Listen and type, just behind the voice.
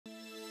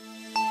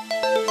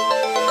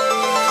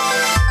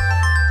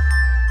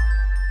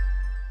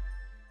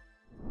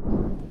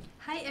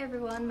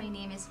everyone. My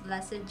name is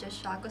Blessed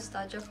Jahziel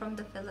Custodio from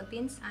the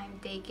Philippines. I'm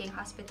taking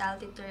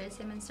Hospitality,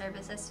 Tourism, and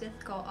Services with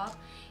Co-op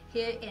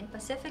here in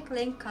Pacific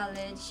Link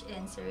College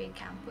in Surrey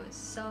campus.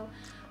 So,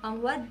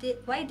 why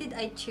did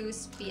I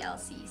choose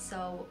PLC?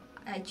 So,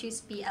 I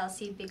choose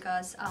PLC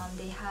because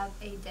they have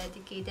a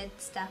dedicated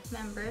staff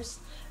members.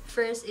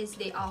 First is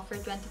they offer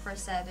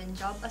 24/7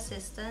 job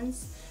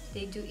assistance.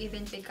 They do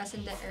even pick us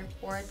in the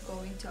airport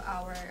going to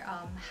our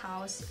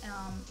house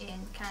in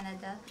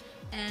Canada.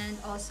 And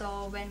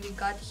also when we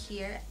got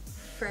here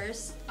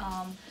first,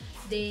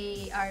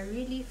 they are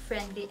really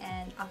friendly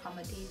and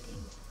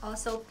accommodating.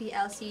 Also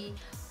PLC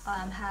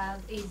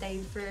have a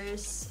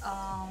diverse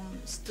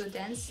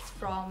students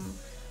from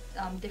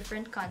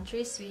different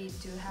countries. We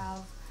do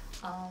have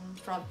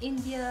from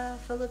India,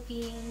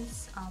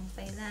 Philippines,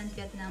 Thailand,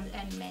 Vietnam,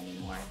 and many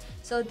more.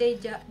 So they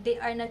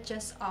are not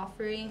just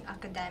offering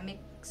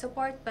academic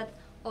support, but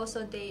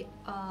also they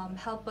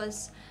help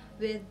us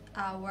with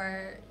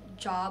our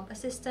job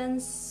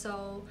assistance,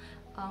 so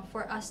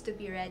for us to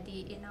be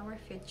ready in our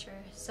future.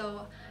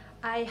 So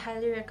I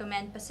highly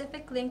recommend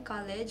Pacific Link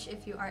College.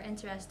 If you are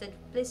interested,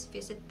 please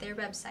visit their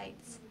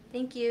websites.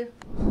 Thank you.